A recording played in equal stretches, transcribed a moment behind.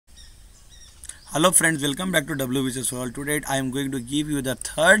Hello friends, welcome back to WBCS World. Today I am going to give you the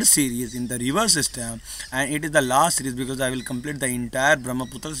third series in the river system, and it is the last series because I will complete the entire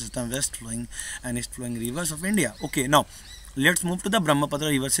Brahmaputra system, west flowing and east flowing rivers of India. Okay, now let's move to the Brahmaputra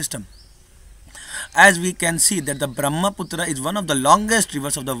river system. As we can see that the Brahmaputra is one of the longest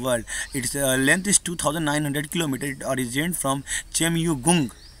rivers of the world. Its length is 2,900 kilometers. It originates from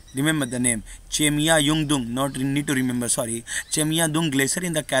Chemyugung. Remember the name Chemyayungdung, not need to remember, sorry. Chemyadung glacier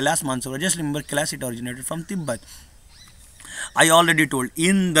in the Kailash Mansarovar. Just remember Kailash, it originated from Tibet. I already told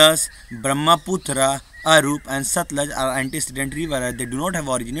Indus, Brahmaputra, Arup and Satluj are antecedent rivers. They do not have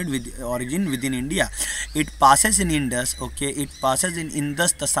origin within India. It passes in Indus, okay. It passes in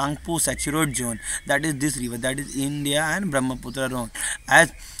Indus Tasangpo saturate zone. That is this river. That is India and Brahmaputra zone.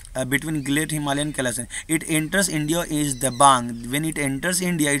 As between Great Himalayan Kailash, it enters India is Debang. When it enters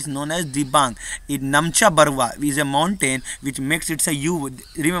India, it's known as Dibang. It Namcha Barwa is a mountain which makes it a U.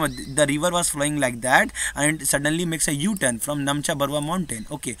 Remember, the river was flowing like that, and it suddenly makes a U-turn from Namcha Barwa mountain.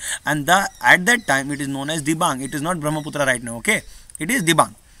 Okay, and at that time it is known as Dibang. It is not Brahmaputra right now. Okay, it is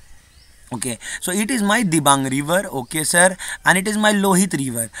Dibang. Okay, so it is my Dibang river. Okay, sir, and it is my Lohit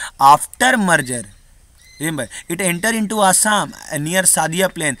river. After merger, remember, it entered into Assam near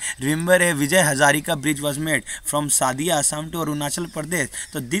Sadia plain. Remember, a Vijay Hazarika bridge was made from Sadia, Assam to Arunachal Pradesh.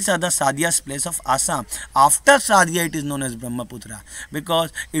 So these are the Sadia's place of Assam. After Sadia, it is known as Brahmaputra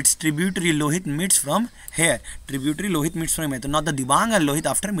because its tributary Lohit meets from here. Tributary Lohit meets from here. So now the Dibang and Lohit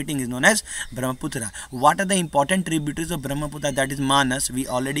after meeting is known as Brahmaputra. What are the important tributaries of Brahmaputra? That is Manas. We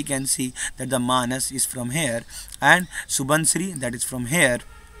already can see that the Manas is from here, and Subansri, that is from here.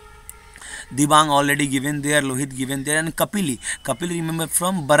 Dibang already given there, Lohit given there, and Kapili. Kapili, remember,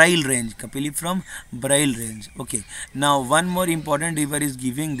 from Barail range. Kapili from Barail range. Okay. Now one more important river is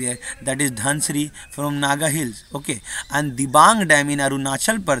giving there, that is Dhansri from Naga Hills. Okay. And Dibang Dam in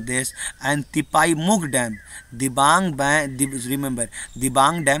Arunachal Pradesh and Tipai Mugh Dam. Remember,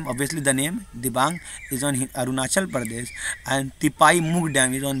 Dibang Dam, obviously the name Dibang is on Arunachal Pradesh, and Tipai Mugh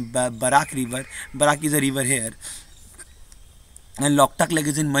Dam is on Barak river. Barak is a river here. And Loktak Lake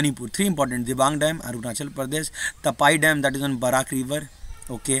is in Manipur. Three important: Dibang Dam, Arunachal Pradesh; Tapai Dam, that is on Barak River,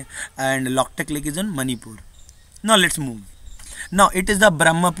 okay, and Loktak Lake is in Manipur. Now let's move. Now it is the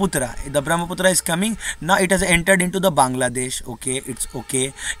Brahmaputra. The Brahmaputra is coming. Now it has entered into the Bangladesh. Okay, it's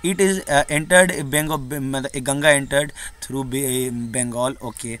okay. It is entered Bengal. Ganga entered through Bengal.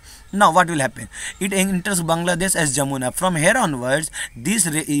 Okay. Now what will happen? It enters Bangladesh as Jamuna. From here onwards, this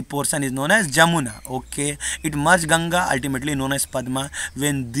portion is known as Jamuna. Okay. It merges Ganga, ultimately known as Padma.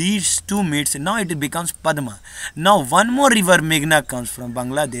 When these two meets, now it becomes Padma. Now one more river, Meghna, comes from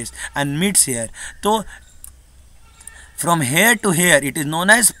Bangladesh and meets here. So from here to here, it is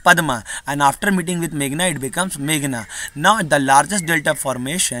known as Padma, and after meeting with Meghna, it becomes Meghna. Now, the largest delta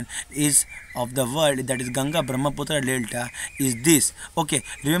formation is of the world, that is Ganga Brahmaputra delta, is this. Okay,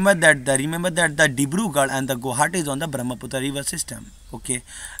 remember that the Dibrugarh and the Guwahati is on the Brahmaputra river system. Okay.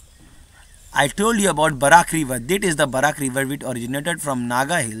 I told you about Barak River. That is the Barak River which originated from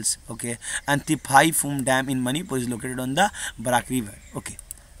Naga Hills. Okay, and Tipai Phum Dam in Manipur is located on the Barak River. Okay.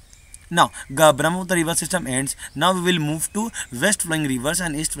 Now, Brahmaputra river system ends. Now we will move to west flowing rivers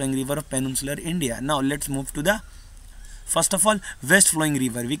and east flowing river of peninsular India. Now let's move to the, first of all, west flowing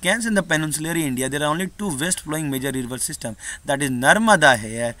river. We can see in the peninsular India there are only two west flowing major river systems. That is Narmada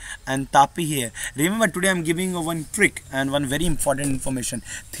here and Tapi here. Remember, today I am giving you one trick and one very important information.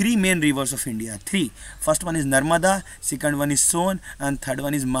 Three main rivers of India. Three. First one is Narmada, second one is Son, and third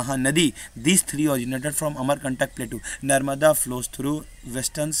one is Mahanadi. These three originated from Amarkantak Plateau. Narmada flows through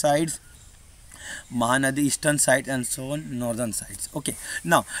western sides, Mahanadi eastern side, and so on northern sides. Okay,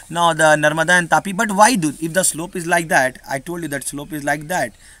 now the Narmada and Tapi. But why if the slope is like that? I told you that slope is like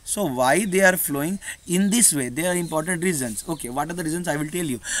that. So why they are flowing in this way? There are important reasons. Okay, what are the reasons? I will tell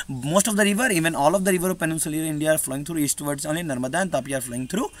you. Most of the river, even all of the river of peninsular India, are flowing through eastwards. Only Narmada and Tapi are flowing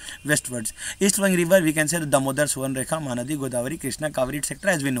through westwards. East flowing river, we can say the Damodar, Suvarnrekha, Mahanadi, Godavari, Krishna, Kaveri,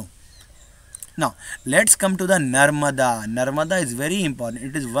 etc. as we know. Now let's come to the Narmada. Narmada is very important.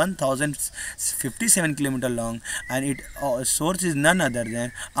 It is 1057 km long, and its source is none other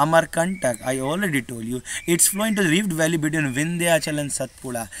than Amarkantak. I already told you. It's flowing to the rift valley between Vindhyachal and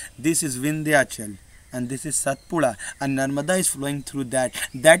Satpura. This is Vindhyachal and this is Satpura, and Narmada is flowing through that.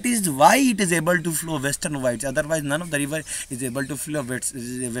 That is why it is able to flow westernwards. Otherwise, none of the river is able to flow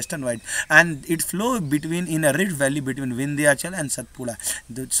westernwards. And it flows in a rift valley between Vindhyachal and Satpura.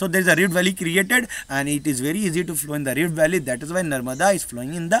 So there is a rift valley created, and it is very easy to flow in the rift valley. That is why Narmada is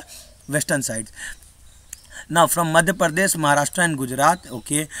flowing in the western sides. Now from Madhya Pradesh, Maharashtra and Gujarat,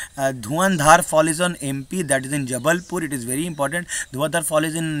 okay, Dhuandhar Fall is on MP, that is in Jabalpur. It is very important. Dhuandhar Fall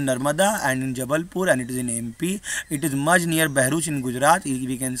is in Narmada and in Jabalpur, and it is in MP. It is much near Behruch in Gujarat.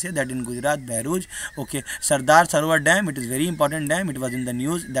 We can say that in Gujarat, Behruch. Okay, Sardar Sarovar Dam, it is very important dam. It was in the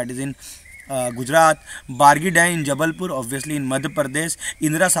news. That is in Gujarat. Bargi Dam in Jabalpur, obviously in Madhya Pradesh.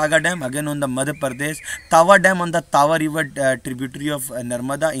 Indira Sagar Dam, again on the Madhya Pradesh. Tawa Dam on the Tawa River tributary of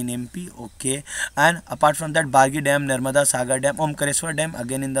Narmada in MP. Okay, and apart from that, Bargi Dam, Narmada Sagar Dam, Omkareshwar Dam,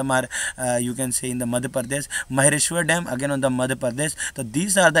 again in the you can say in the Madhya Pradesh. Mahereshwar Dam, again on the Madhya Pradesh. So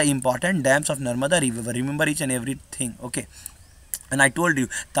these are the important dams of Narmada River. Remember each and everything. Okay. And I told you,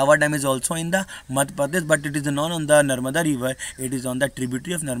 Tawa Dam is also in the Madhya Pradesh, but it is not on the Narmada River. It is on the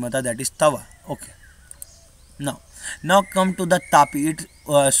tributary of Narmada, that is Tawa. Okay. Now come to the Tapi.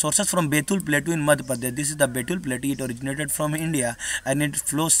 It sources from Betul Plateau in Madhya Pradesh. This is the Betul Plateau. It originated from India and it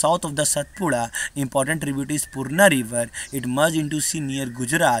flows south of the Satpura. Important tributary is Purna River. It merged into sea near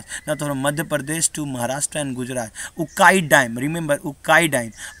Gujarat. Now from Madhya Pradesh to Maharashtra and Gujarat. Ukai Dam. Remember Ukai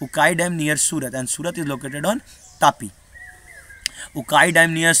Dam. Ukai Dam near Surat, and Surat is located on Tapi. Ukai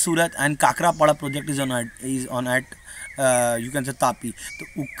Dam near Surat, and Kakrapada project is on at you can say Tapi. So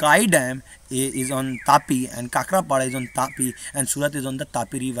Ukai Dam is on Tapi and Kakrapada is on Tapi and Surat is on the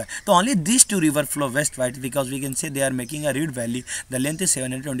Tapi river. So only these two rivers flow westward, because we can say they are making a reed valley. The length is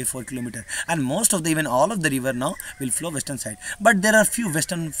 724 km, and most of the, even all of the river now will flow western side. But there are few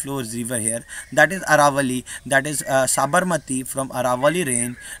western flows river here. That is Aravali, that is Sabarmati from Aravali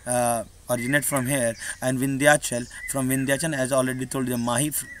range. Originate from here, and Vindhyachal from Vindhyachal, as already told you,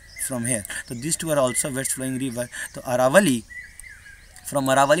 Mahi from here. So these two are also west flowing river. So Aravali, from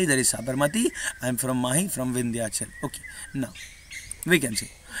Aravali there is Sabarmati, and from Mahi from Vindhyachal. Okay, now we can see.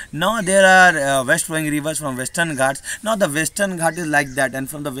 Now there are west flowing rivers from Western Ghats. Now the Western Ghat is like that, and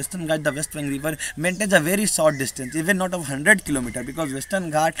from the Western Ghat the west flowing river maintains a very short distance, even not of 100 km, because Western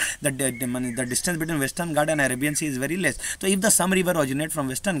Ghat, the distance between Western Ghat and Arabian Sea is very less. So if the some river originates from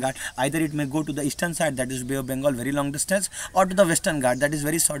Western Ghat, either it may go to the eastern side, that is Bay of Bengal, very long distance, or to the Western Ghat, that is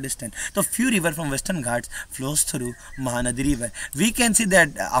very short distance. So few river from Western Ghats flows through Mahanadi river. We can see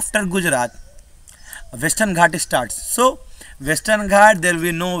that after Gujarat, Western Ghat starts. So Western Ghat, there will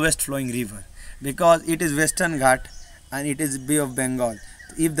be no west flowing river, because it is Western Ghat and it is Bay of Bengal.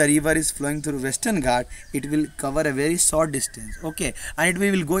 If the river is flowing through Western Ghat, it will cover a very short distance. Okay, and it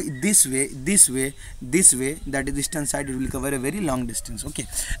will go this way, that is eastern side, it will cover a very long distance. Okay,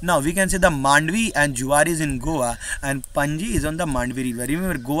 now we can say the Mandvi and Juari is in Goa, and Panji is on the Mandvi river.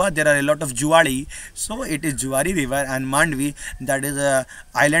 Remember Goa, there are a lot of Juari, so it is Juari river, and Mandvi, that is a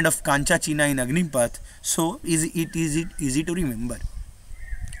island of Kanchachina in Agnipath. So it is easy to remember.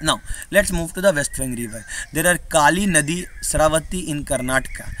 Now let's move to the west flowing river. There are Kali Nadi, Sravati in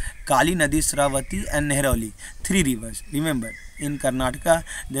Karnataka, Kali Nadi, Sravati and Nehrauli, three rivers. Remember, in Karnataka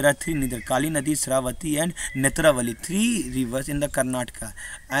there are three, neither Kali Nadi, Sravati and Netravali, three rivers in the Karnataka.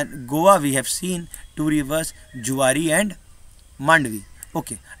 And Goa we have seen two rivers, Juari and Mandvi.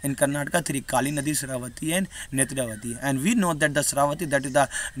 Okay, in Karnataka three, Kali Nadi, Sravati and Netravati. And we know that the Sravati, that is the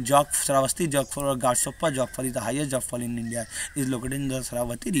Sravasti Jogfall or Garsoppa Jogfall, is the highest jogfall in India, is located in the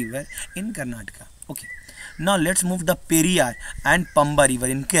Sravati river in Karnataka. Okay, now let's move the Periyar and Pamba river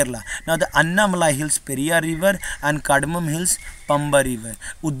in Kerala. Now the Annamalai Hills, Periyar river, and Cardamom Hills, Pamba river.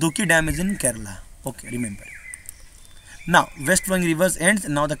 Udduki Dam is in Kerala. Okay, remember. Now west flowing rivers ends.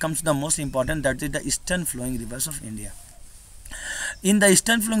 Now that comes to the most important, that is the eastern flowing rivers of India. In the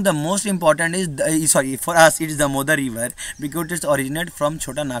eastern flowing, the most important is for us it is the Moda river, because it originates from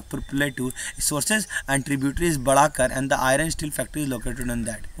Chota Nagpur Plateau. Sources and tributaries Badakar, and the iron steel factory is located on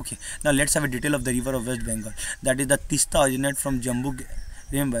that. Okay, now let's have a detail of the river of West Bengal. That is the Tista, originates from Jambu.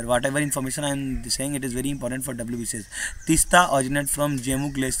 Remember, whatever information I am saying, it is very important for WBCS. Tista originates from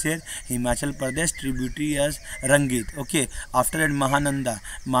Jammu Glacier, Himachal Pradesh, tributary as Rangit. Okay, after that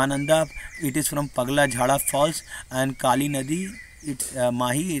Mahananda, it is from Pagla Jhada Falls, and Kali Nadi, it's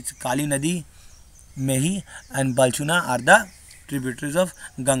Mahi, it's Kali Nadi, Mehi and Balchuna are the tributaries of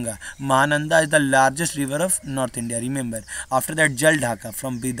Ganga. Mahananda is the largest river of North India. Remember, after that Jal Dhaka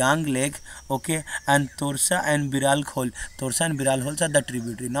from Bidang Lake, okay, and Torsa and Biral Khol. Torsa and Biral Khol are the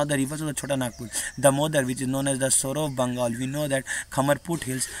tributary. Now the rivers of the Chota Nagpur, Damodar, which is known as the Sorrow of Bengal. We know that Khamarput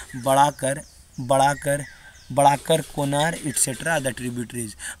Hills, Badakar, Konar, etc. are the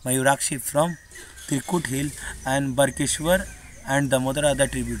tributaries. Mayurakshi from Tirkut Hill and Barkeshwar and Damodar are the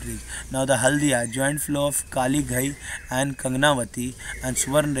tributaries. Now the Haldia, joint flow of Kali Ghai and Kangnavati and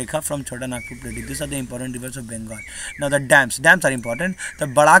Suvarn Rekha from Chota Nagpur Plateau. These are the important rivers of Bengal. Now the dams. Dams are important. The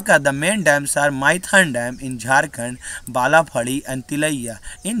Badaka, the main dams are Maithan Dam in Jharkhand, Balapadi and Tilaiya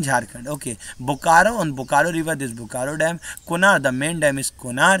in Jharkhand. Okay. Bokaro, on Bokaro River, this Bokaro Dam. Konar, the main dam is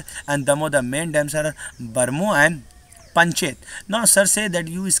Konar, and the main dams are Barmo and Panchet. Now sir say that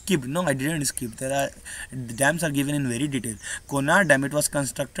you skipped. No, I didn't skip. There are dams are given in very detail. Konar Dam, it was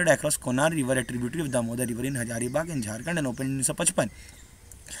constructed across Konar River, a tributary of Damodar River in Hazaribagh in Jharkhand, and opened in 1955.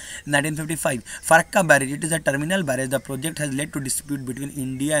 1955. Farakka barrage, it is a terminal barrage. The project has led to dispute between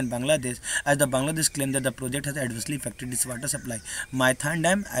India and Bangladesh, as the Bangladesh claim that the project has adversely affected its water supply. Maithan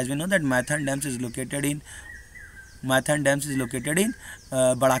Dam, as we know that Maithan Dam is located in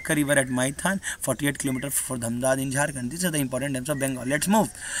Badaka River at Maithan, 48 km for Dhamdad in Jharkhand. These are the important dams of Bengal. Let's move.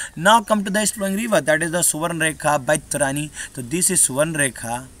 Now come to the east flowing river, that is the Suvarn Rekha, Baitarani. So this is Suvarn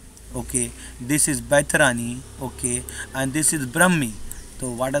Rekha, okay. This is Baitarani, okay, and this is Brahmi. So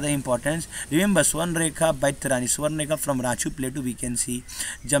what are the importance? Remember Suvarn Rekha, Baitarani. Suvarn Rekha from Ranchu Plateau we can see.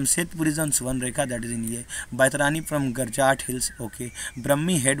 Jamshedpur is on Suvarn Rekha, that is in here. Baitarani from Garjat Hills, okay.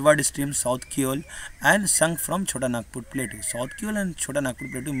 Brahmi headward stream South Kiol and sunk from Chota Nagpur Plateau. South Kiol and Chota Nagpur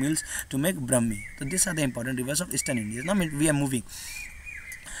Plateau mills to make Brahmi. So these are the important rivers of eastern India. Now we are moving.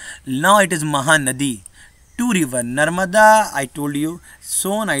 Now it is Mahanadi. Two rivers, Narmada I told you,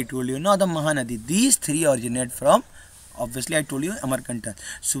 Son I told you. Now the Mahanadi. These three originate from, obviously I told you, Amarkantak.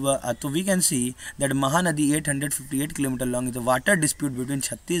 So we can see that Mahanadi 858 km long is a water dispute between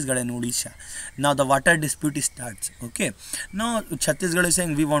Chhattisgarh and Odisha. Now the water dispute starts. Okay. Now Chhattisgarh is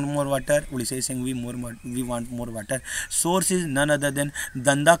saying we want more water. Odisha is saying we want more water. Source is none other than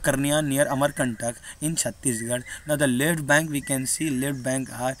Danda Karniya near Amarkantak in Chhattisgarh. Now the left bank we can see, left bank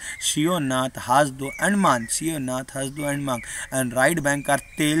are Shionath, Hasdo and Man. Shionath, Hasdo and Man. And right bank are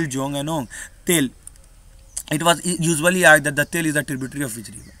Tel, Jong and Ong. Tel. It was usually asked that the Tel is the tributary of which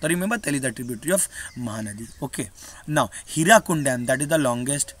river. So remember, Tel is the tributary of Mahanadi. Okay. Now Hirakund Dam, that is the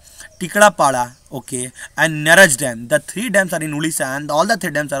longest. Tikdapada, okay, and Naraj Dam. The three dams are in Odisha and all the three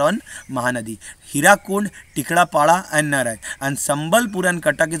dams are on Mahanadi. Hirakund, Tikdapada and Naraj. And Sambalpur and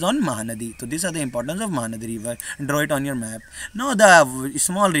Cuttack is on Mahanadi. So these are the importance of Mahanadi river. Draw it on your map. Now the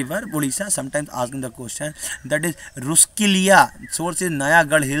small river, Odisha, sometimes asking the question, that is Ruskilia. Source is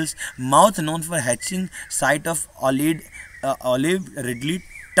Nayagarh Hills. Mouth known for hatching site of olive ridley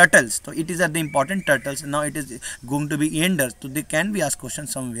turtles. So it is at the important turtles. Now it is going to be enders. So they can be asked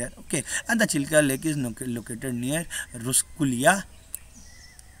questions somewhere. Okay. And the Chilka Lake is located near Ruskulia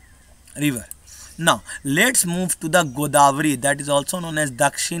river. Now let's move to the Godavari, that is also known as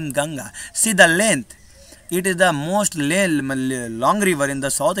Dakshin Ganga. See the length. It is the most long river in the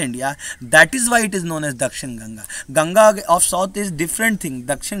South India. That is why it is known as Dakshin Ganga. Ganga of South is different thing.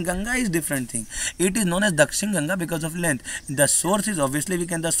 Dakshin Ganga is different thing. It is known as Dakshin Ganga because of length. The source is, obviously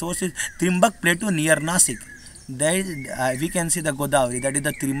the source is Trimbak Plateau near Nasik. There is, we can see the Godavari, that is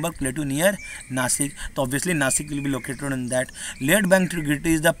the Trimbak Plateau near Nasik. So obviously Nasik will be located on that. Left bank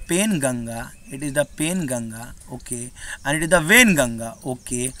tributary is the Pen Ganga. It is the Pen Ganga, okay, and it is the Ven Ganga,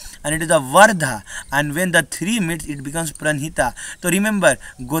 okay, and it is the Vardha, and when the three meets it becomes Pranhita. So remember,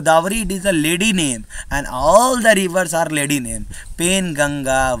 Godavari, it is a lady name, and all the rivers are lady name. Pen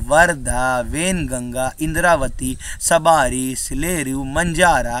Ganga, Vardha, Ven Ganga, Indravati, Sabari, Sileru,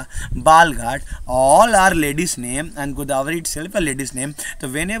 Manjara, Balghat, all are ladies name, and Godavari itself a ladies name. So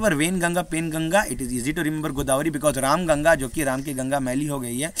whenever Ven Ganga, Pen Ganga, it is easy to remember Godavari because Ram Ganga, जो कि राम की गंगा मैली हो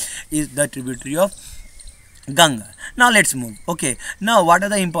गई है, is the tributary of Ganga. Now let's move. Okay. Now what are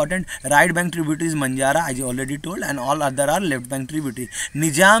the important right bank tributaries? Manjara, as I already told, and all other are left bank tributary.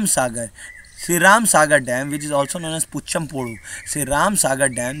 Nizam Sagar, Sri Ram Sagar Dam, which is also known as Puchampulu. Sri Ram Sagar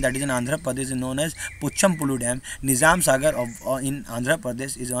Dam, that is in Andhra Pradesh, is known as Puchampulu Dam. Nizam Sagar in Andhra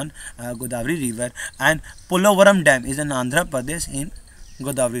Pradesh is on Godavari River, and Polavaram Dam is in Andhra Pradesh in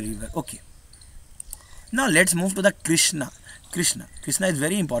Godavari River. Okay. Now let's move to the Krishna. Krishna is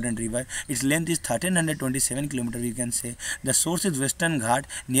very important river. Its length is 1327 km. We can say the source is Western Ghat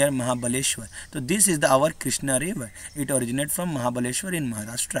near Mahabaleshwar. So this is our Krishna river. It originates from Mahabaleshwar in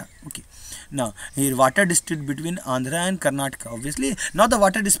Maharashtra. Okay. Now here water dispute between Andhra and Karnataka. Obviously now the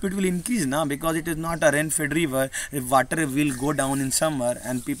water dispute will increase now because it is not a rain-fed river. Water will go down in summer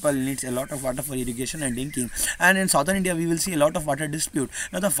and people needs a lot of water for irrigation and drinking. And in southern India we will see a lot of water dispute.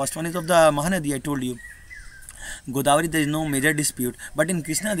 Now the first one is of the Mahanadi. I told you. Godavari there is no major dispute, but in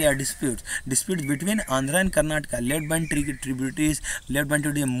Krishna there are disputes between Andhra and Karnataka. Left bank tributaries, left bank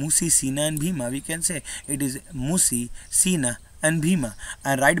tributaries Musi, Sina and Bhima. We can say it is Musi, Sina and Bhima.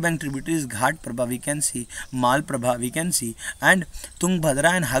 And right bank tributaries Ghat Prabha we can see, Mal Prabha we can see, and Tungbhadra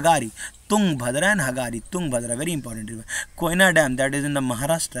and Hagari. Tungbhadra and Hagari. Tungbhadra, very important river. Koyna Dam, that is in the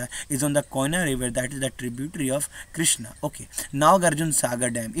Maharashtra, is on the Koyna river, that is the tributary of Krishna. Okay. Nagarjun Sagar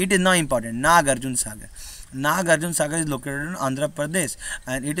Dam. It is now important. Nagarjun Sagar. Nagarjun Sagar is located in Andhra Pradesh,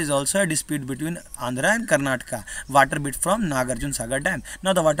 and it is also a dispute between Andhra and Karnataka. Water bit from Nagarjun Sagar Dam.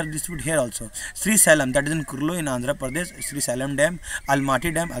 Now the water dispute here also. Sri Salem, that is in Kurlo in Andhra Pradesh. Sri Salem Dam.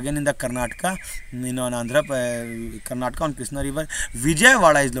 Almaty Dam, again in the Karnataka, in Andhra, Karnataka on Krishna River.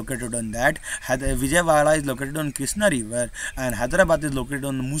 Vijayawada is located on that. Vijayawada is located on Krishna River, and Hyderabad is located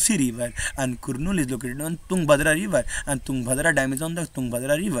on Musi River, and Kurnool is located on Tungbhadra River, and Tungbhadra Dam is on the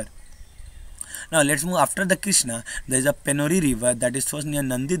Tungbhadra River. Now let's move after the Krishna. There is a Penori river that is sourced near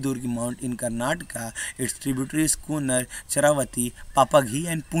Nandi Durgi Mount in Karnataka. Its tributaries Kunar, Charavati, Papaghi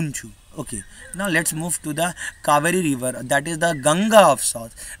and Punchu. Okay, now let's move to the Kaveri river, that is the Ganga of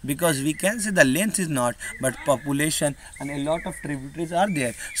south, because we can say the length is not, but population and a lot of tributaries are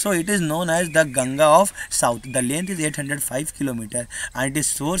there, so it is known as the Ganga of south. The length is 805 km and it is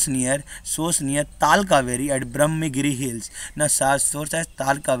source near Tal Kaveri at Brahmagiri Hills. Now source as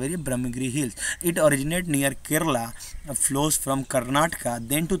Tal Kaveri, Brahmagiri Hills. It originates near Kerala, flows from Karnataka,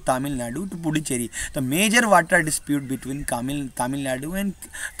 then to Tamil Nadu to Puducherry. The major water dispute between Tamil Nadu and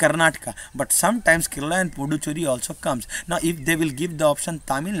Karnataka, but sometimes Kerala and Puducherry also comes. Now if they will give the option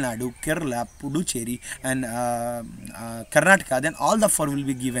Tamil Nadu, Kerala, Puducherry and Karnataka, then all the four will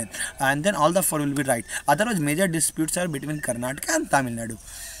be given, and then all the four will be right. Otherwise major disputes are between Karnataka and Tamil Nadu.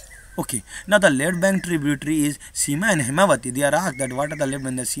 Okay, now the left bank tributary is Sima and Hemavati. They are asked that what are the left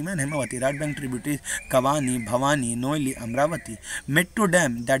bank? The Sima and Hemavati. Right bank tributary is Kavani, Bhavani, Noili, Amravati. Mettu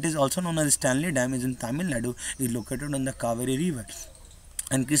Dam, that is also known as Stanley Dam, is in Tamil Nadu, is located on the Kaveri River.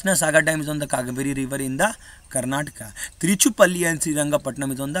 And Krishna Sagar Dam is on the Kaveri River in the Karnataka. Trichupalli and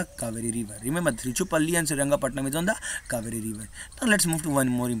Srirangapatnam is on the Kaveri River. Remember, Trichupalli and Srirangapatnam is on the Kaveri River. Now let's move to one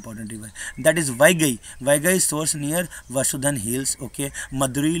more important river. That is Vaigai. Vaigai is source near Vasudhan Hills. Okay,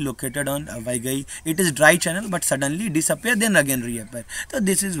 Maduri located on Vaigai. It is dry channel, but suddenly disappear, then again reappear. So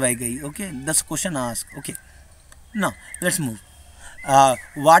this is Vaigai. Okay, that's question asked. Okay, now let's move.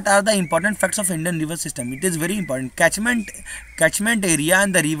 What are the important facts of Indian river system? It is very important. Catchment area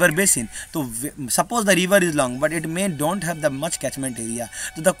and the river basin. So suppose the river is long, but it may don't have the much catchment area.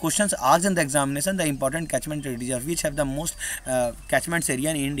 So the questions asked in the examination, the important catchment area which have the most catchments area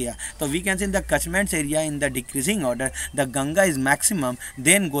in India. So we can see in the catchments area in the decreasing order. The Ganga is maximum,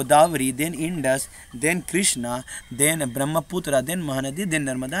 then Godavari, then Indus, then Krishna, then Brahmaputra, then Mahanadi, then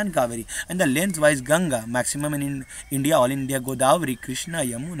Narmada and Kaveri. And the lengthwise Ganga maximum in India, all India, Godavari, Krishna,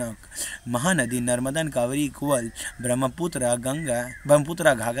 Yamuna, Mahanadi, Narmada and Kaveri equal, Brahmaputra, Ganga,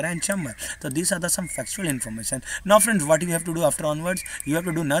 Brahmaputra, Ghagra and Chambar. So these are the some factual information. Now friends, what you have to do after onwards? You have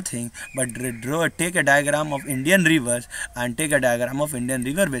to do nothing but take a diagram of Indian rivers and take a diagram of Indian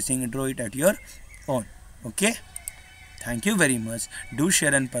river basin and draw it at your own. Okay? Thank you very much. Do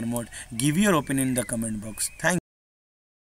share and promote. Give your opinion in the comment box. Thank you.